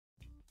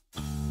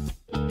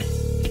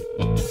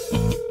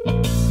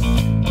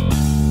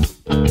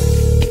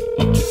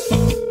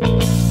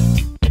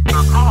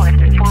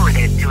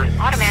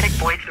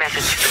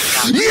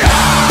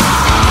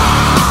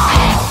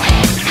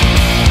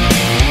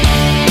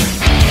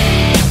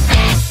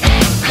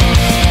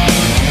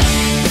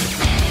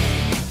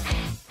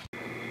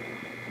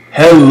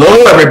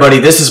Hello everybody,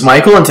 this is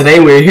Michael, and today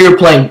we're here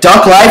playing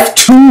Duck Life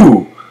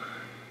 2!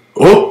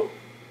 Oh!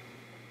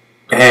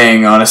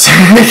 Hang on a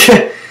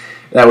sec.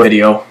 That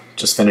video,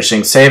 just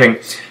finishing saving.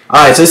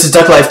 Alright, so this is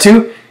Duck Life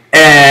 2,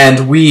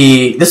 and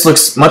this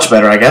looks much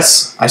better, I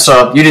guess.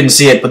 You didn't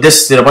see it, but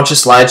this did a bunch of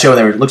slideshow,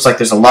 and it looks like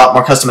there's a lot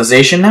more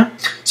customization now.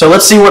 So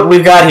let's see what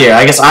we've got here.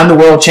 I guess I'm the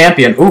world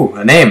champion. Ooh,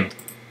 a name.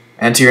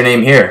 Enter your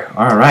name here.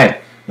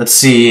 Alright, let's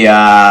see,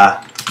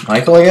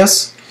 Michael, I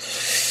guess?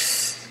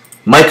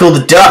 Michael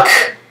the Duck.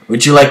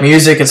 Would you like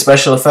music and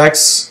special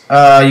effects?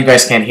 You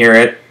guys can't hear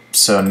it,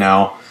 so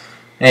no.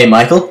 Hey,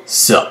 Michael.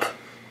 Sup?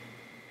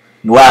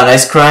 Wow,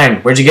 nice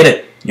crime. Where'd you get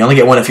it? You only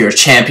get one if you're a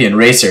champion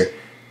racer.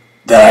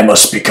 Then I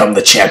must become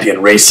the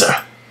champion racer.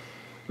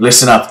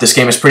 Listen up. This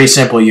game is pretty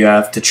simple. You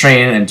have to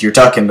train and your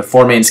duck into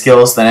 4 main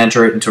skills, then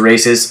enter it into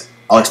races.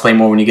 I'll explain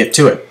more when you get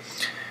to it.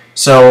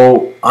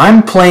 So,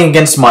 I'm playing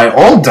against my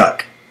old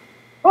duck.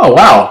 Oh,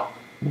 wow.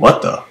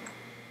 What the?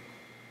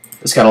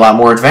 This got a lot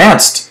more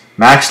advanced.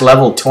 Max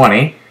level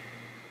 20.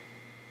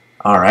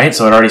 Alright,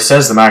 so it already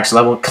says the max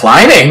level.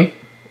 Climbing?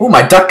 Oh,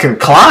 my duck can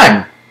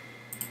climb.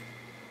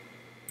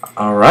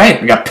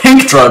 Alright, we got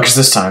pink drugs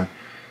this time.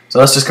 So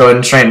let's just go ahead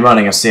and train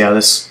running and see how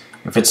this,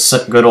 if it's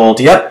good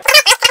old, yep.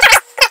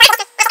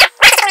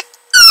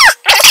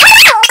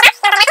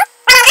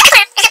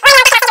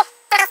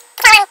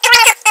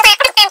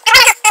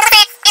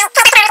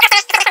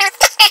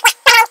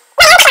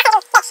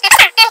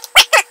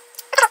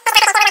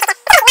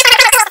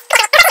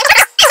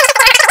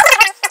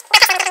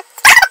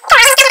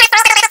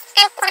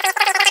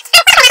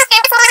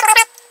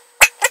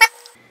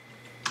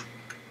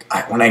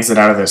 One exit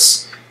out of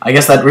this. I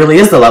guess that really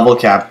is the level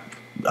cap.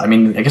 I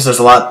mean, I guess there's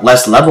a lot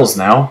less levels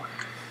now.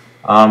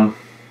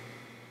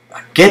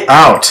 Get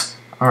out.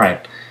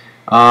 Alright.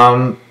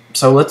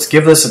 So let's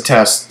give this a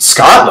test.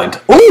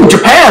 Scotland. Ooh,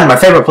 Japan! My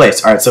favorite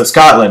place. Alright, so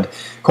Scotland.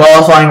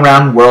 Qualifying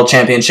round, World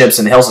Championships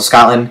in the hills of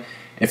Scotland.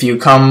 If you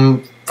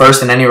come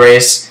first in any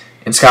race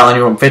in Scotland,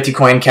 you win 50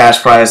 coin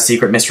cash prize,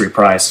 secret mystery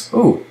prize.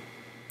 Ooh.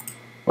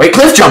 Wait,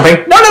 cliff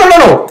jumping?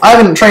 No! I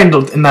haven't trained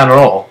in that at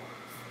all.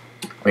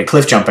 Wait,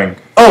 cliff jumping.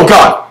 Oh,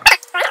 God!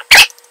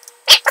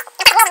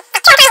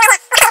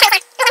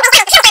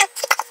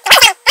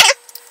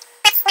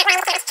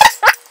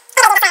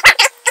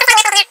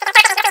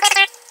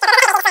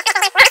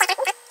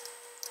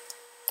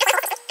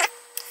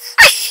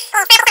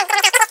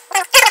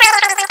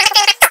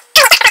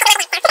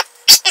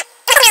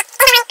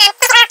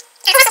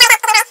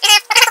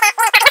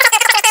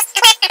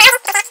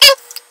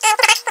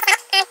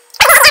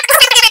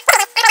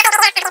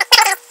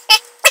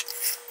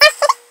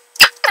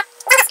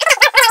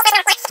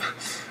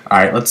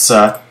 Alright, let's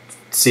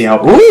see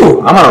how...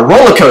 Ooh! I'm on a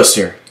roller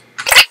coaster!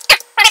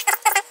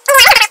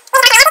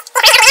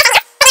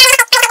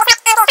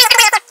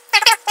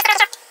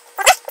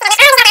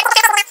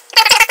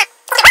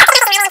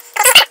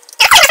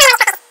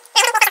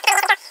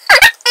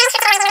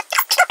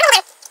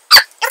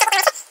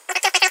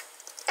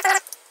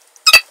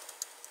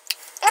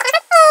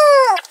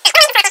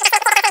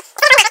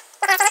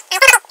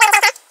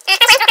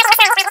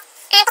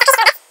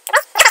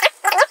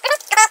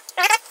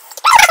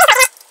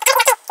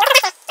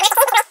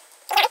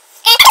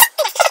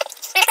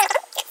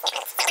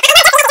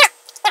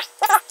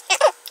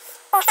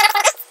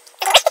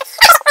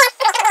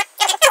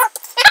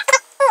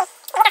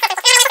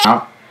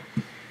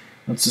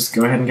 Let's just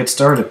go ahead and get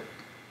started.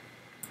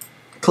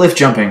 Cliff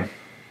jumping.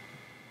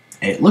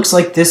 It looks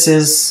like this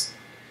is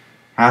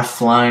half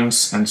flying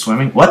and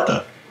swimming. What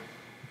the?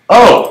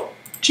 Oh!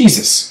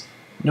 Jesus.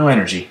 No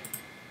energy.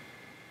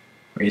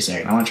 Wait a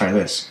second. I want to try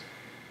this.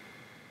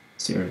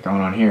 Let's see what's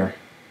going on here.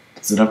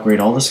 Does it upgrade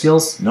all the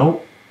skills?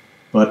 Nope.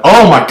 But,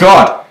 oh my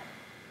god!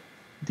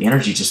 The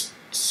energy just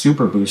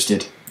super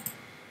boosted.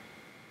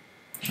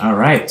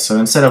 Alright, so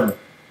instead of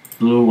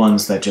blue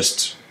ones that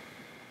just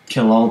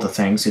kill all the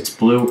things, it's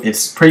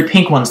pretty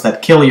pink ones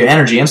that kill your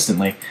energy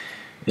instantly.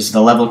 Is the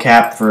level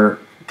cap for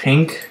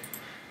pink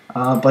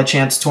by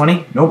chance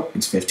 20? Nope,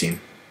 it's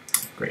 15.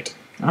 Great.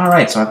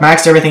 Alright, so I've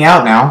maxed everything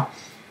out now.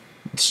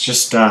 Let's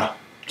just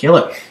kill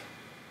it.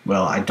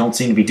 Well, I don't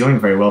seem to be doing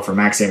very well for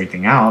max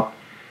everything out.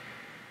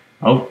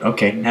 Oh,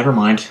 okay, never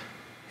mind.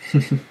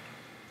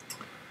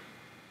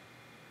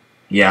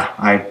 Yeah,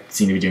 I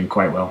seem to be doing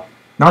quite well.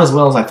 Not as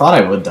well as I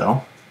thought I would,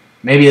 though.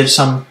 Maybe there's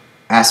some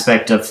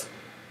aspect of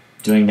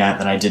doing that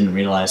I didn't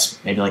realize.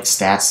 Maybe like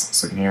stats.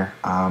 Let's look in here.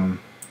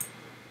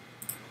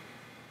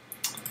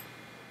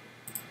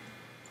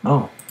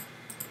 Oh,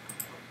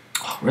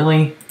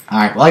 really?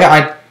 Alright, well I got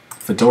my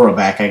fedora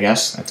back, I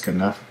guess. That's good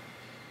enough.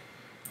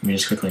 Let me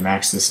just quickly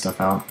max this stuff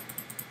out.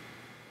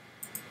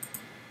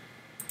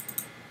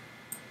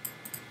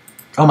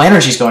 Oh, my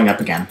energy's going up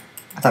again.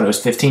 I thought it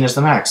was 15 as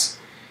the max.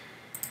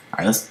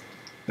 Alright,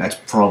 that's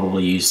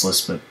probably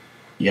useless, but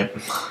yep.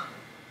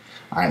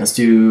 Alright, let's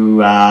do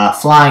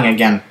flying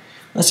again.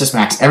 Let's just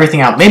max everything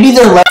out. Maybe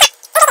they're less.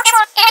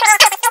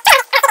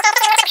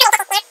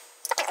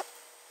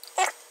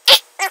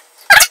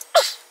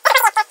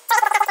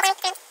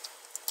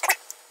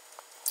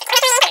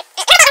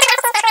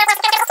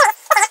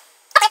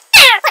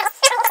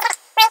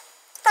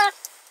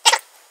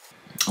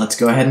 let's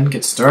go ahead and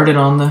get started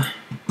on the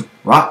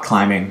rock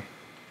climbing.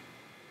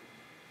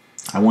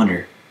 I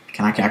wonder,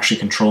 can I actually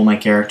control my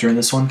character in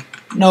this one?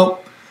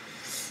 Nope.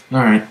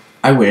 Alright,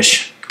 I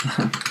wish.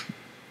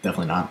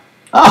 Definitely not.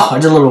 Oh, I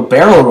did a little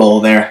barrel roll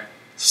there.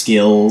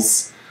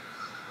 Skills.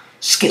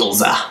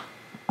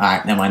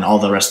 Alright, never mind, all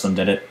the rest of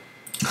them did it.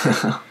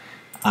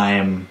 I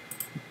am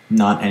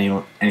not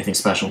anything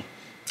special.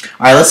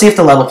 Alright, let's see if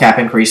the level cap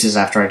increases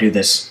after I do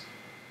this.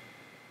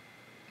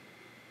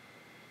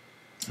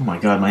 Oh my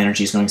god, my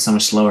energy is going so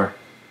much slower.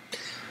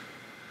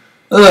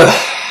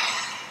 Ugh.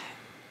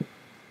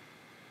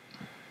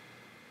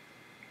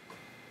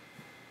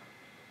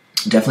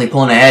 Definitely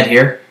pulling ahead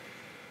here.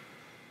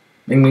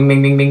 Bing, bing,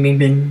 bing, bing, bing, bing,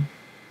 bing.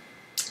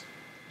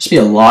 Should be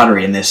a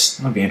lottery in this.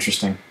 That would be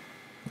interesting.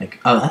 Like,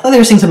 I thought they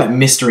were saying something about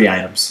mystery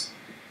items.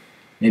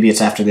 Maybe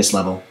it's after this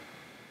level.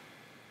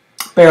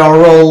 Barrel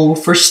roll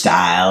for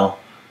style.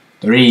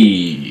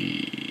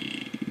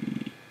 3,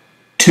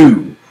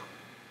 2,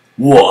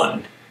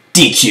 1.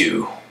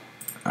 DQ.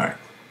 Alright.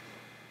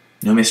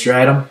 No mystery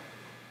item.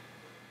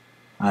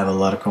 I have a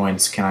lot of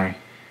coins. Can I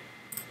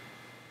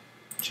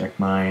check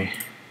my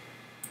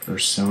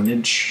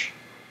personage?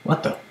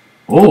 What the?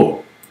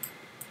 Oh!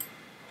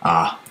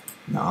 Ah.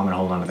 No, I'm going to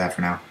hold on to that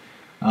for now.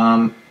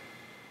 Oh!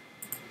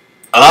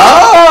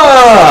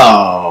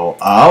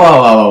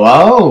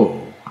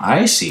 Oh!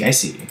 I see, I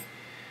see.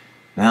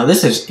 Now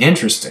this is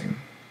interesting.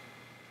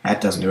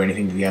 That doesn't do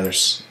anything to the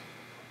others.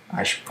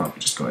 I should probably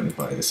just go ahead and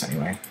buy this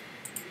anyway.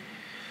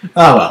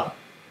 Oh well.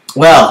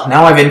 Well,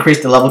 now I've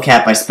increased the level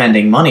cap by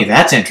spending money.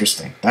 That's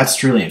interesting. That's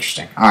truly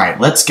interesting. Alright,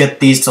 let's get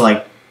these to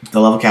like the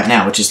level cap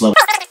now, which is level...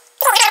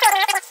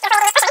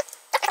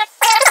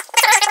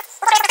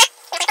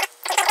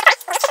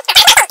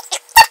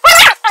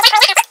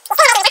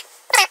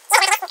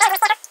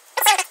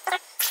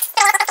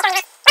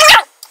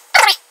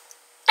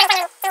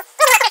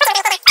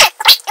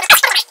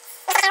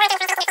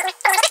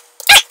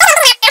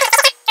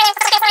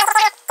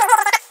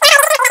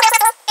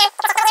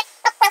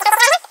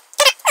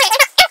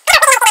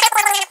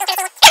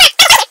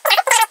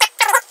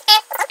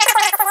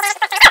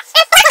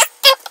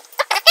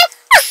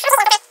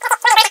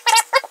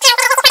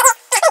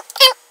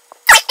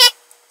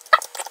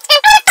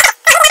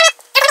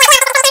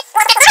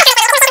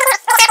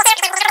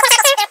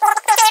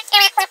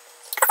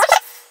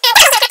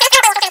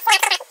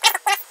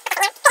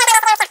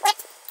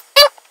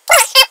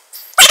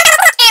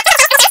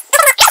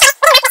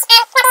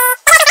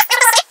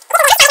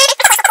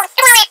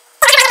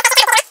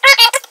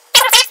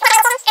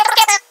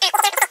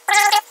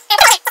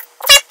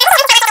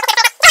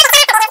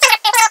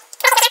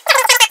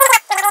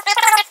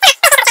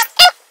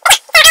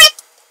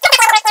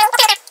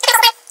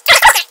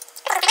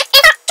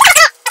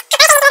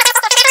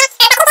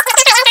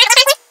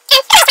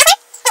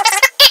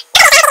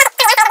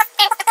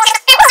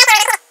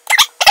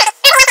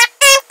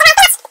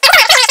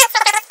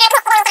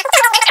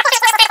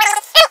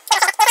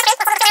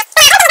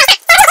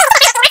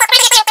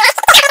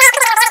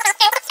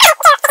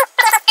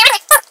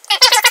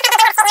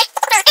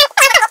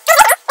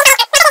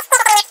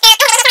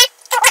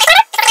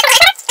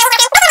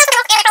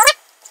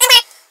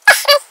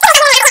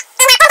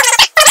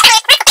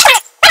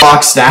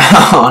 blocks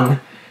down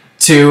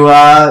to,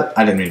 I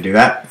didn't mean to do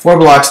that, 4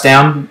 blocks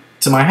down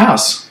to my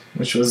house,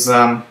 which was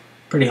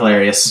pretty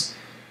hilarious,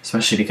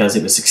 especially because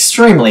it was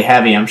extremely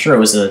heavy. I'm sure it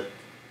was a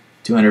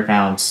 200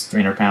 pounds,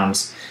 300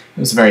 pounds. It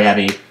was very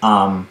heavy,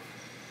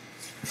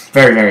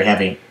 very, very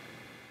heavy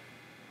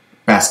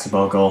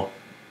basketball goal.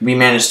 We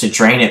managed to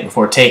drain it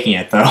before taking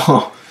it,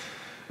 though.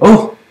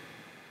 Oh!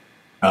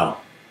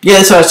 Oh. Yeah,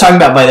 that's what I was talking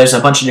about, but there's a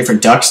bunch of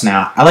different ducks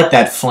now. I like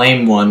that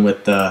flame one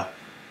with the,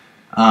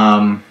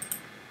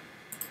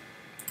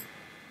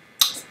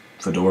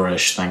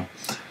 fedora-ish thing.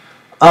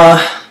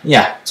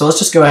 Yeah, so let's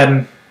just go ahead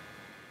and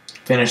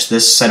finish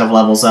this set of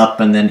levels up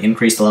and then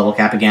increase the level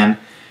cap again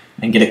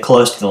and get it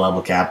close to the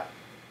level cap.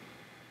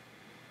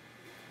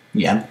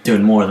 Yeah, I'm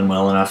doing more than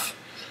well enough.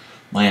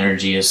 My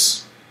energy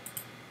is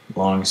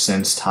long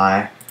since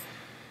high.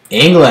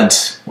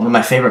 England! One of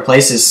my favorite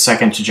places,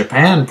 second to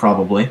Japan,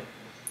 probably.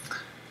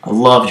 I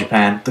love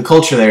Japan. The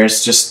culture there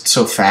is just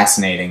so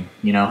fascinating.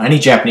 You know, any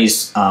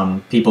Japanese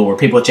people or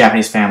people with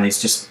Japanese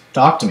families, just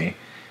talk to me.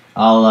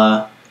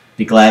 I'll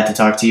be glad to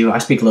talk to you. I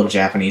speak a little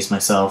Japanese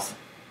myself.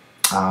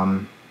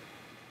 You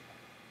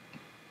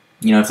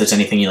know, if there's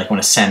anything you like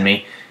want to send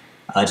me,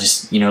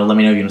 just, you know, let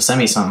me know if you want to send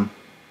me something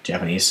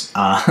Japanese.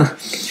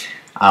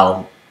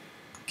 I'll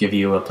give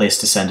you a place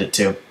to send it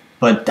to.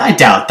 But I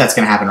doubt that's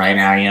going to happen right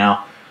now, you know.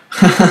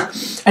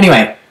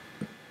 Anyway.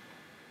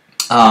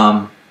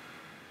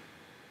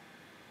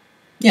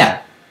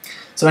 Yeah.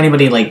 So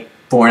anybody, like,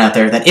 born out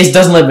there that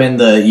doesn't live in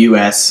the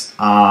U.S.,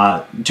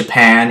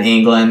 Japan,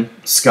 England,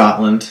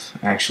 Scotland,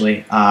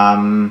 actually,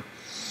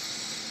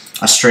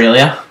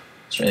 Australia.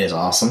 Australia's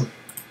awesome.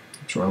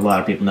 I'm sure a lot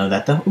of people know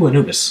that, though. Ooh,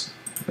 Anubis.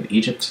 But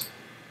Egypt?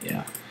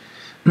 Yeah.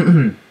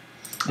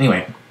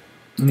 Anyway,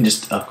 let me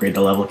just upgrade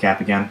the level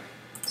cap again.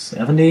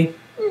 70?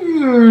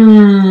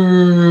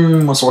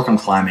 Let's work on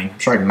climbing. I'm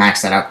sure I can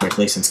max that out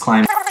quickly since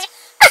climbing.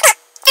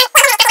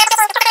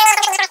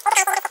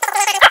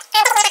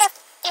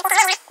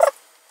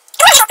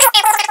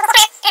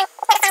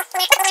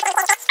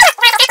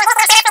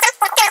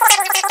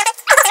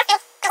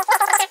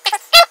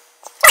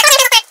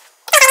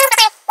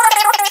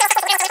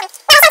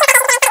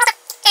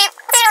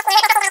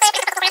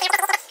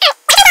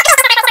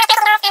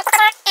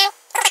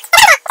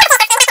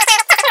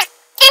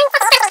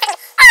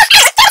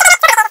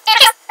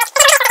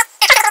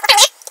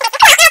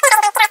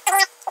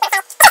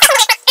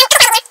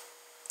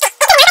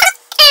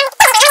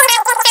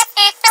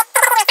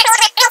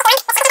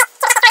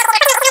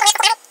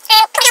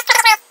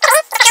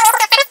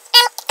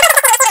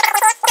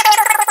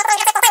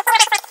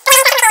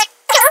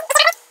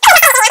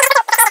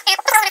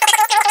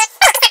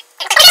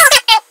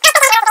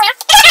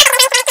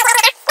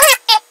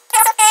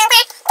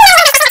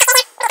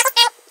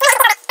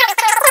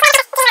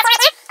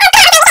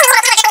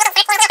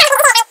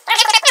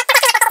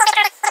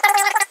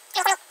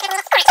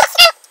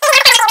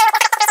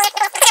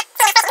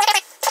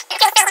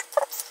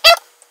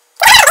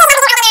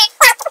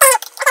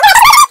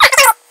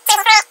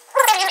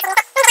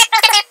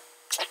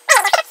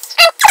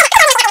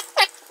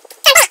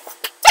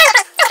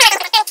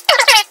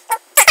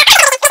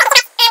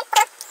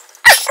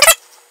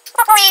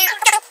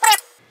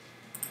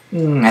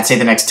 I'd say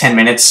the next 10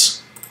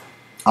 minutes,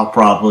 I'll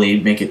probably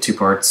make it 2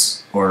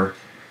 parts, or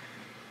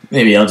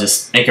maybe I'll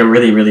just make a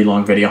really, really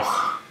long video.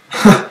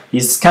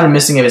 He's kind of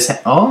missing of his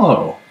head.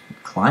 Oh,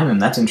 climb him,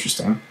 that's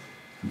interesting.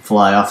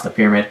 Fly off the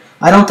pyramid.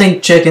 I don't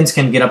think chickens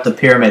can get up the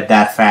pyramid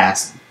that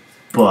fast,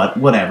 but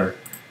whatever.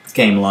 It's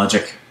game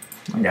logic.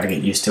 I gotta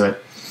get used to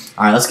it.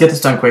 Alright, let's get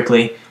this done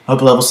quickly.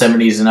 Hope level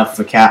 70 is enough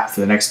of a cap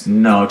for the next...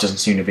 No, it doesn't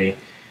seem to be.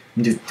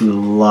 I'm going to do a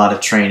lot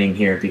of training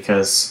here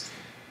because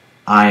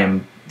I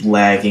am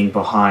lagging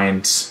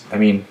behind. I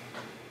mean,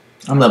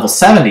 I'm level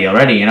 70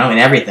 already, you know, in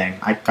everything.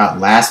 I got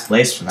last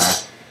place for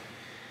that.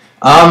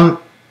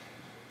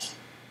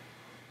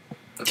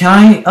 Can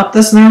I up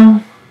this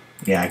now?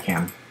 Yeah, I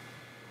can.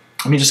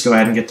 Let me just go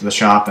ahead and get to the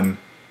shop and...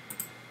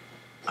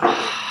 I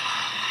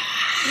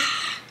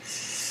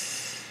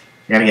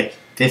gotta get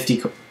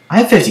 50... I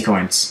have 50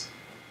 coins.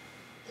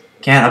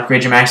 Can't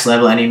upgrade your max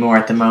level anymore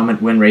at the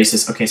moment. Win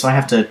races. Okay, so I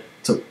have to...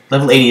 So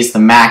level 80 is the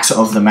max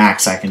of the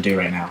max I can do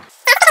right now.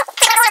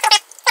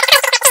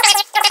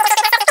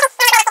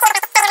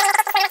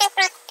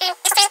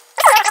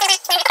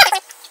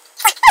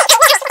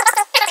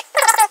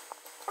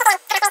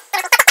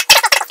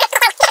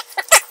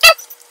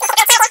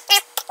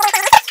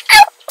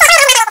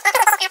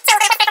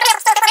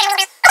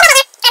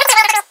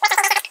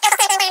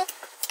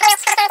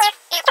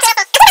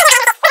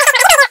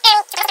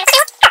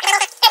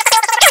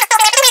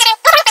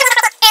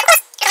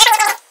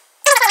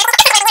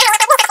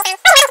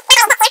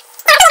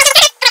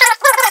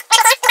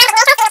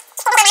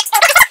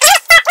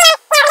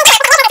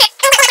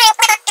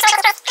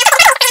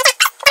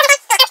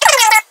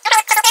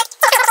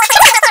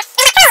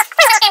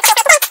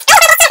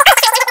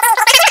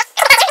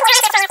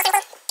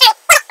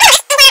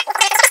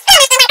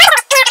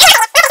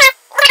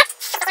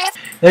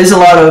 There's a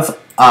lot of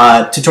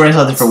tutorials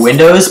out there for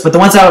Windows, but the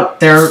ones out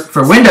there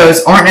for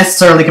Windows aren't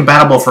necessarily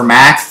compatible for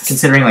Mac,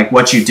 considering like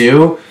what you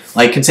do,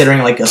 like considering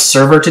like a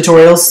server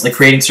tutorials, like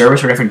creating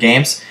servers for different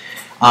games.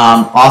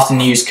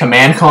 Often use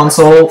Command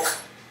Console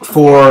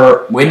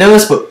for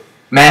Windows, but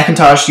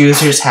Macintosh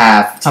users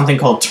have something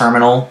called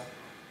Terminal.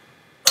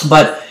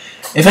 But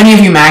if any of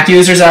you Mac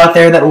users out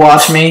there that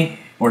watch me,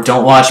 or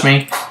don't watch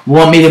me,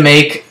 want me to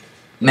make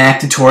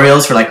Mac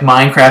tutorials for like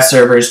Minecraft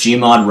servers,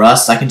 Gmod,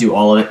 Rust, I can do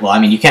all of it. Well, I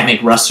mean, you can't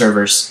make Rust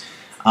servers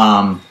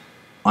on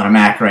a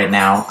Mac right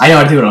now. I know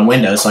how to do it on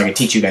Windows, so I can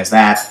teach you guys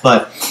that.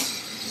 But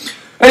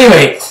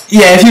anyway,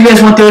 yeah, if you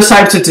guys want those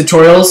types of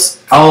tutorials,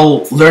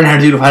 I'll learn how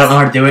to do it if I don't know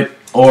how to do it,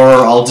 or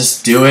I'll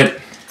just do it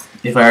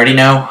if I already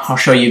know. I'll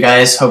show you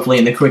guys, hopefully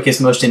in the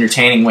quickest, most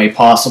entertaining way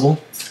possible.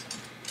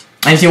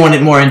 And if you want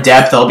it more in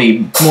depth, I'll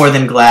be more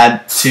than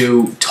glad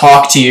to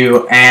talk to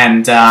you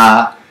and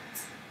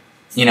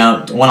you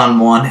know,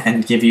 one-on-one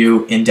and give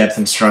you in-depth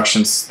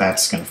instructions.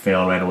 That's going to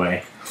fail right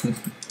away.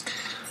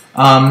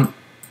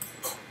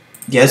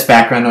 Yeah, this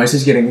background noise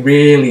is getting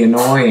really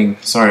annoying.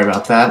 Sorry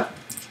about that.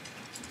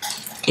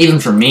 Even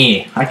for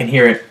me, I can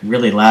hear it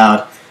really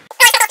loud.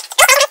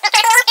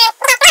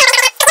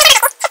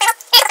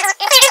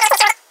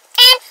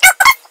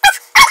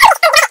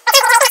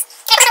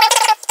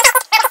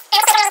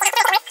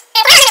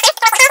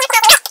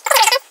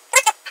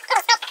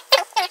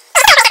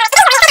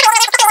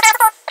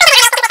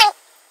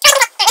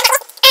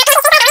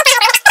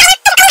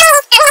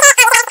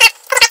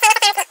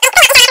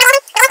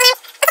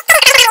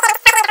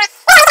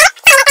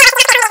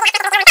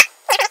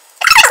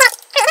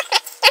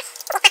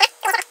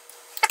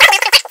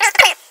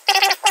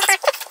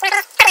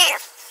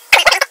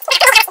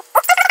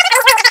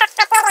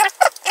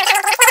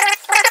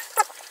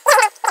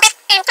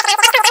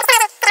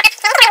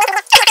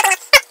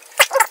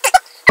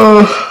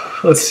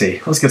 Let's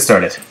see. Let's get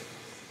started.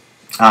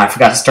 I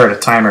forgot to start a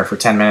timer for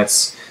 10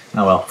 minutes.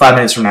 Oh well, 5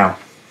 minutes from now.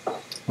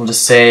 We'll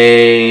just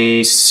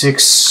say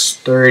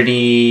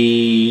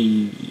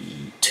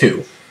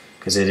 6:32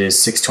 because it is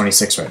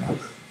 6:26 right now.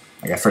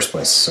 I got first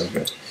place, so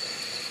good.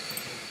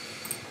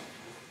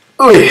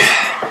 Ooh.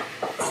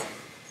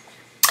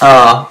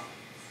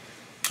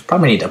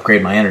 Probably need to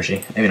upgrade my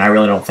energy. I mean, I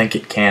really don't think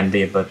it can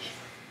be, but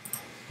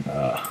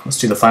let's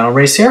do the final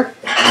race here.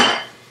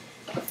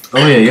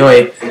 Oy,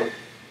 oy.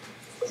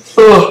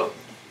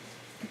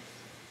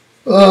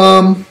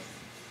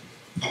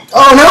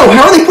 Oh no,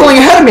 how are they pulling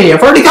ahead of me?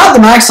 I've already got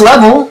the max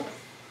level.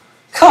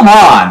 Come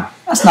on,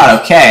 that's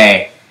not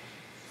okay.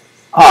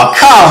 Oh,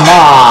 come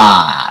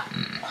on.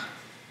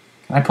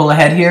 Can I pull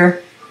ahead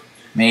here?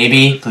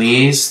 Maybe,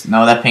 please.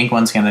 No, that pink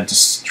one's gonna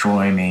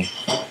destroy me.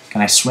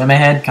 Can I swim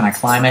ahead? Can I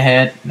climb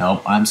ahead?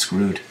 Nope, I'm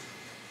screwed.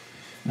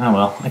 Oh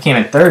well, I came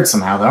in third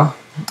somehow though.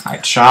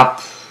 Alright,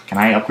 shop. Can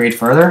I upgrade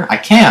further? I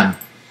can.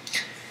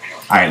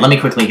 Alright, let me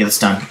quickly get this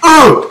done.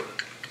 Oh!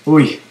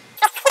 Ooh!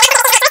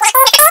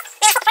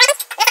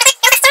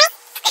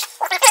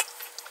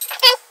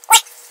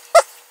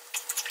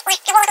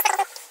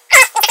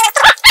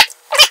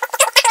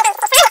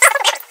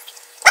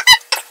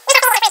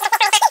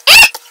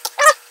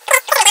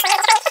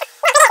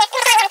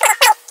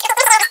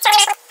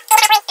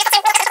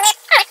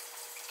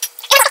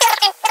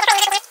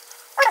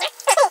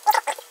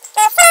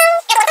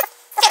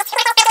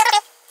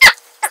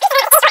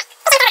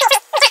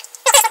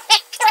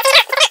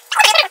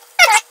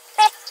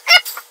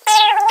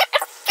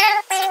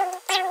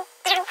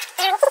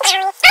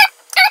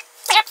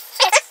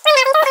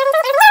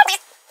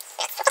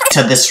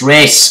 To this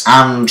race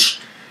and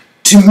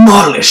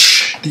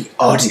demolish the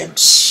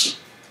audience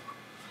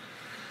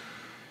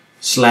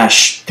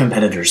 /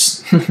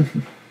 competitors.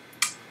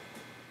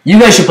 You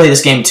guys should play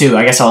this game too.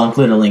 I guess I'll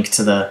include a link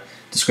to the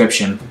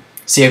description.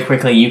 See how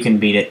quickly you can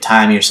beat it.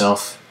 Time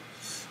yourself.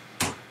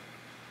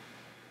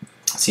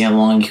 See how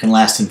long you can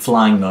last in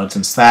flying mode,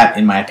 since that,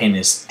 in my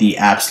opinion, is the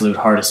absolute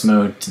hardest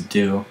mode to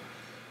do.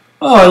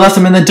 Oh, I left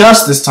them in the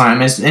dust this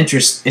time. It's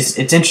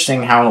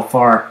interesting how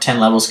far 10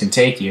 levels can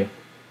take you.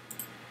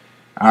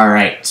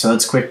 Alright, so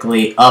let's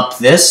quickly up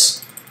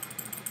this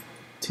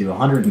to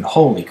 100 and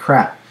holy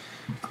crap.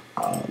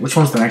 Which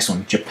one's the next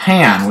one?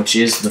 Japan, which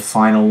is the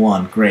final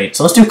one. Great.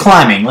 So let's do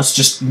climbing. Let's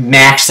just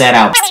max that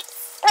out.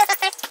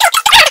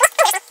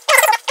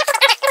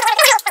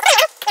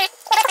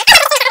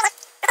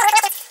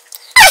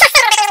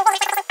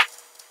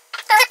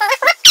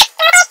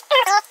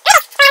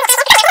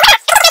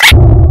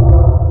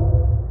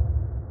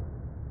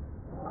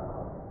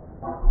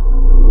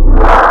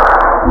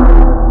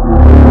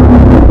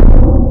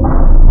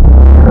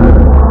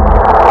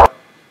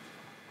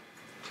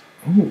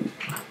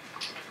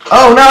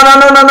 Oh, no,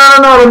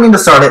 I didn't mean to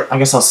start it. I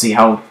guess I'll see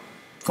how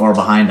far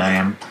behind I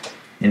am.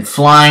 And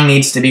flying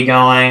needs to be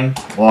going.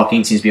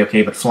 Walking seems to be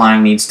okay, but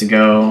flying needs to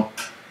go.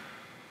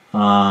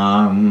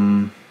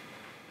 What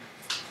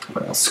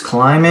else?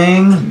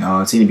 Climbing? No,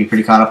 I seem to be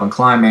pretty caught up on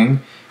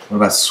climbing. What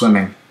about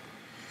swimming?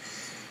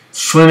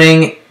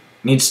 Swimming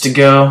needs to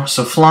go.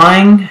 So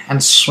flying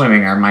and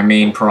swimming are my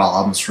main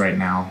problems right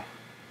now.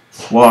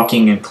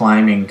 Walking and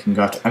climbing can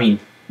go after...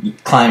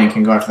 climbing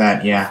can go after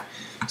that, yeah.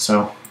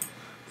 So...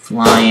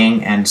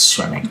 flying and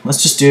swimming.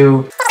 Let's just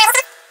do...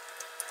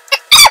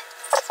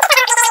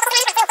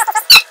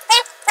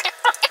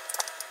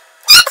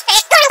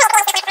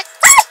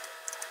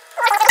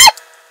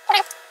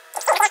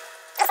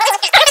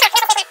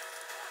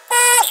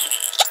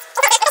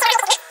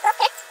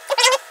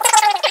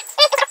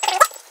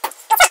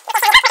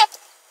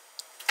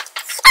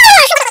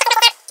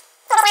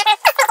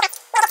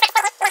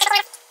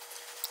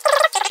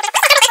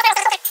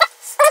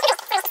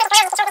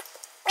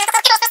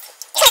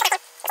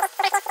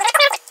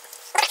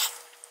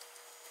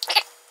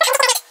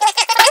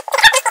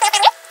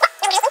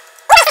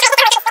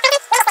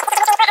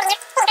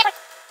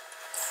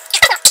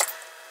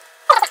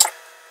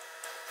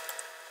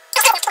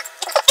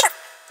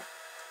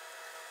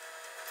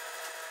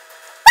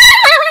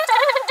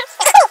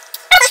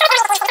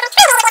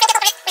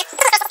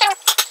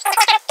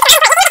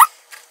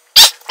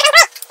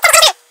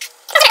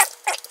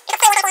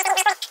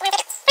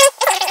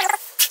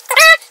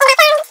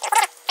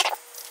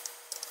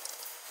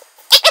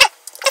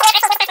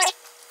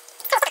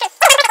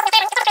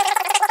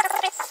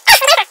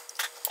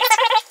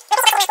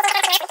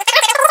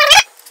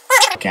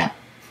 Okay.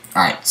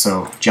 Alright,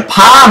 so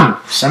Japan!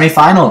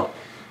 Semi-final!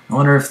 I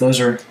wonder if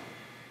those are...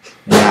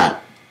 Yeah,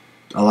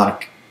 a lot of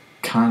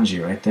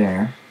kanji right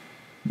there.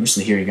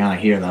 Mostly hiragana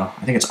here, though.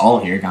 I think it's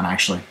all hiragana,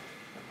 actually.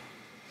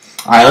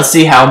 Alright, let's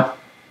see how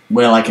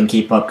well I can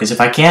keep up, because if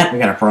I can't, we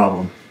got a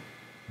problem.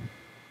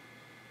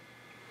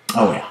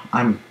 Oh yeah,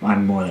 I'm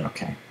more than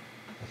okay.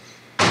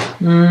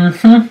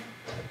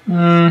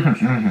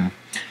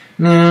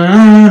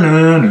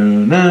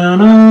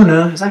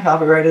 Is that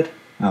copyrighted?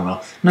 Oh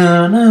well.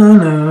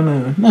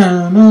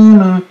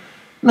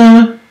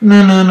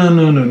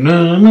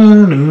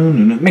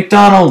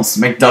 McDonald's!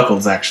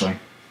 McDuckles, actually.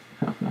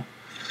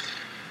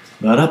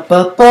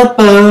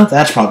 Ba-da-ba-ba-ba.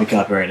 That's probably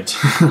copyrighted.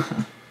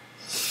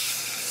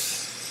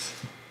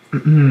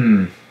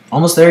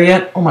 Almost there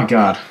yet? Oh my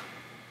god.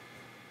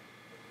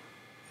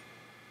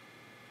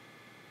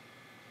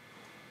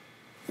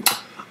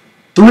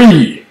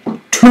 Three,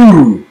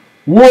 two,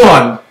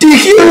 one.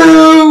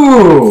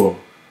 DQ!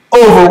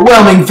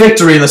 Overwhelming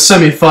victory in the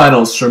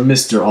semifinals for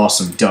Mr.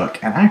 Awesome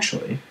Duck. And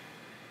actually,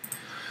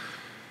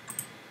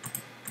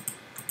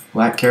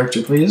 black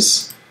character,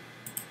 please.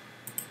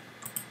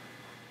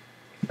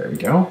 There we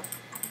go.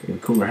 A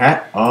cooler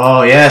hat.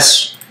 Oh,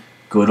 yes.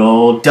 Good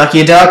old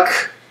Ducky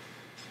Duck.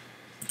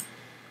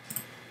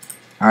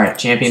 Alright,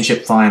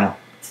 championship final.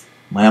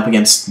 Am I up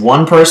against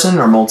one person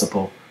or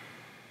multiple?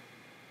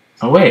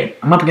 Oh, wait.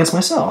 I'm up against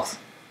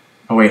myself.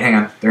 Oh, wait, hang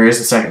on. There is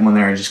a second one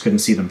there. I just couldn't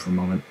see them for a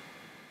moment.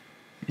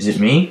 Is it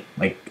me?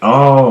 Like,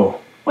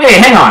 oh. Wait,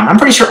 hang on. I'm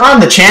pretty sure I'm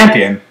the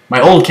champion.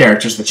 My old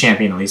character's the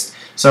champion, at least.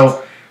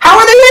 So, how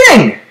are they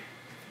winning?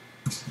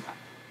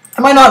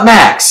 Am I not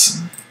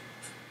Max?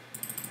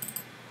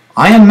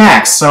 I am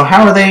Max, so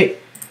how are they...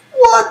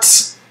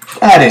 What?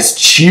 That is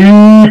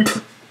cheap.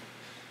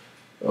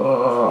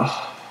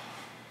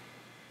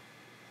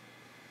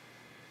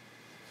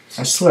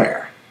 I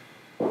swear.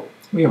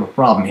 We have a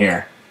problem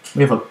here.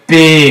 We have a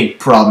big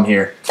problem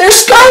here. They're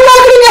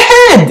skyrocketing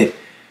ahead!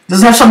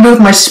 Does it have something to do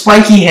with my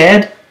spiky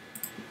head?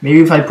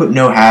 Maybe if I put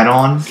no hat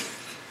on.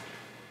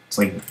 It's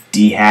like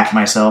de-hat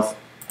myself.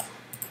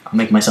 I'll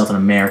make myself an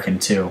American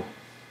too.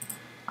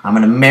 I'm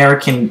an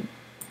American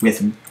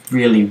with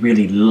really,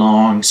 really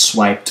long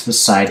swipe to the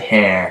side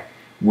hair.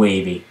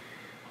 Wavy.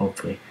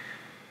 Hopefully.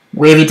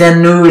 Wavy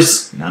 10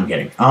 news. No, I'm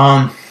kidding.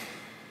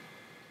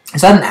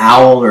 Is that an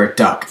owl or a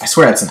duck? I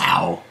swear that's an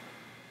owl.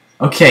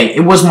 Okay,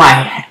 it was my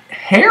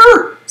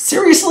hair?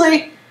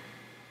 Seriously?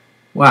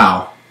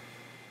 Wow.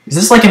 Is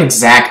this like an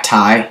exact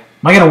tie? Am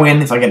I gonna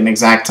win if I get an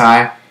exact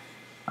tie?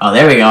 Oh,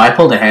 there we go. I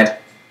pulled ahead.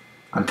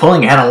 I'm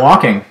pulling ahead and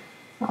walking.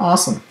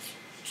 Awesome.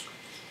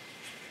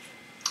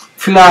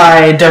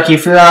 Fly, ducky,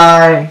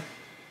 fly.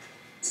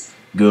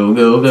 Go,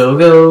 go, go,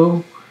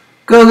 go.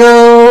 Go,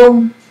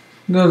 go.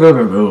 Go, go,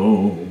 go,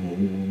 go.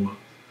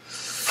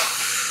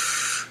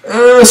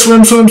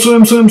 Swim, swim,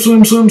 swim, swim,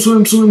 swim, swim,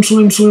 swim, swim,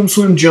 swim, swim,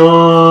 swim,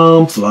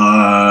 jump,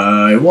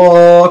 fly,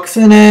 walk,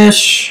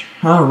 finish.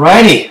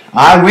 Alrighty,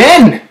 I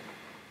win!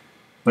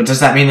 But does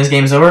that mean this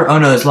game's over? Oh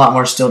no, there's a lot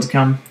more still to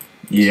come.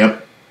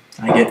 Yep.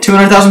 I get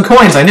 200,000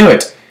 coins, I knew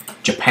it.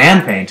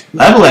 Japan paint,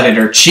 level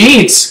editor,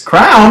 cheats,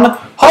 crown.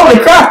 Holy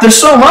crap, there's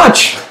so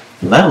much.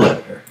 Level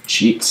editor,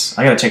 cheats.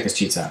 I gotta check this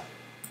cheats out.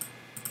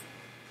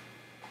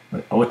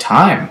 Oh,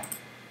 time.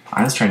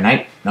 Alright, let's try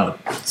night. No,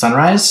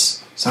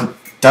 sunrise.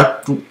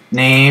 Duck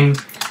name.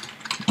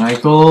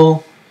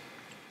 Michael.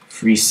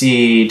 Free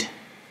seed.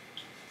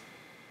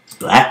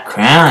 Black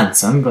crown.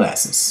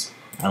 Sunglasses.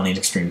 I'll need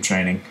extreme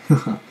training.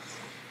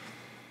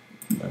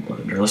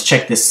 Let's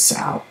check this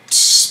out.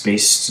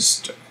 Space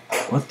just.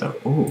 What the?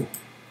 Ooh.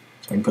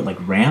 So I can put like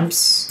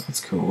ramps. That's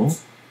cool.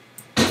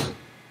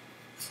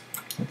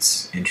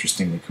 That's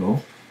interestingly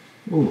cool.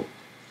 Ooh.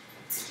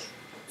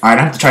 Alright,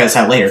 I have to try this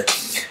out later.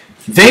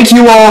 Thank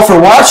you all for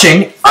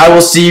watching. I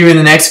will see you in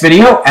the next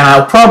video, and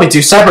I'll probably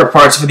do separate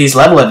parts for these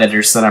level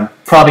editors that I'm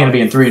probably going to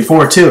be in 3 and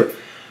 4 too.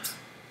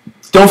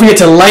 Don't forget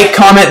to like,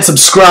 comment, and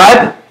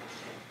subscribe.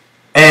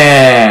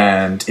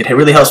 And it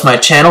really helps my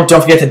channel.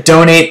 Don't forget to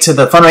donate to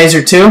the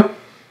fundraiser too.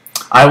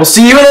 I will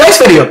see you in the next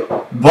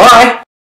video. Bye!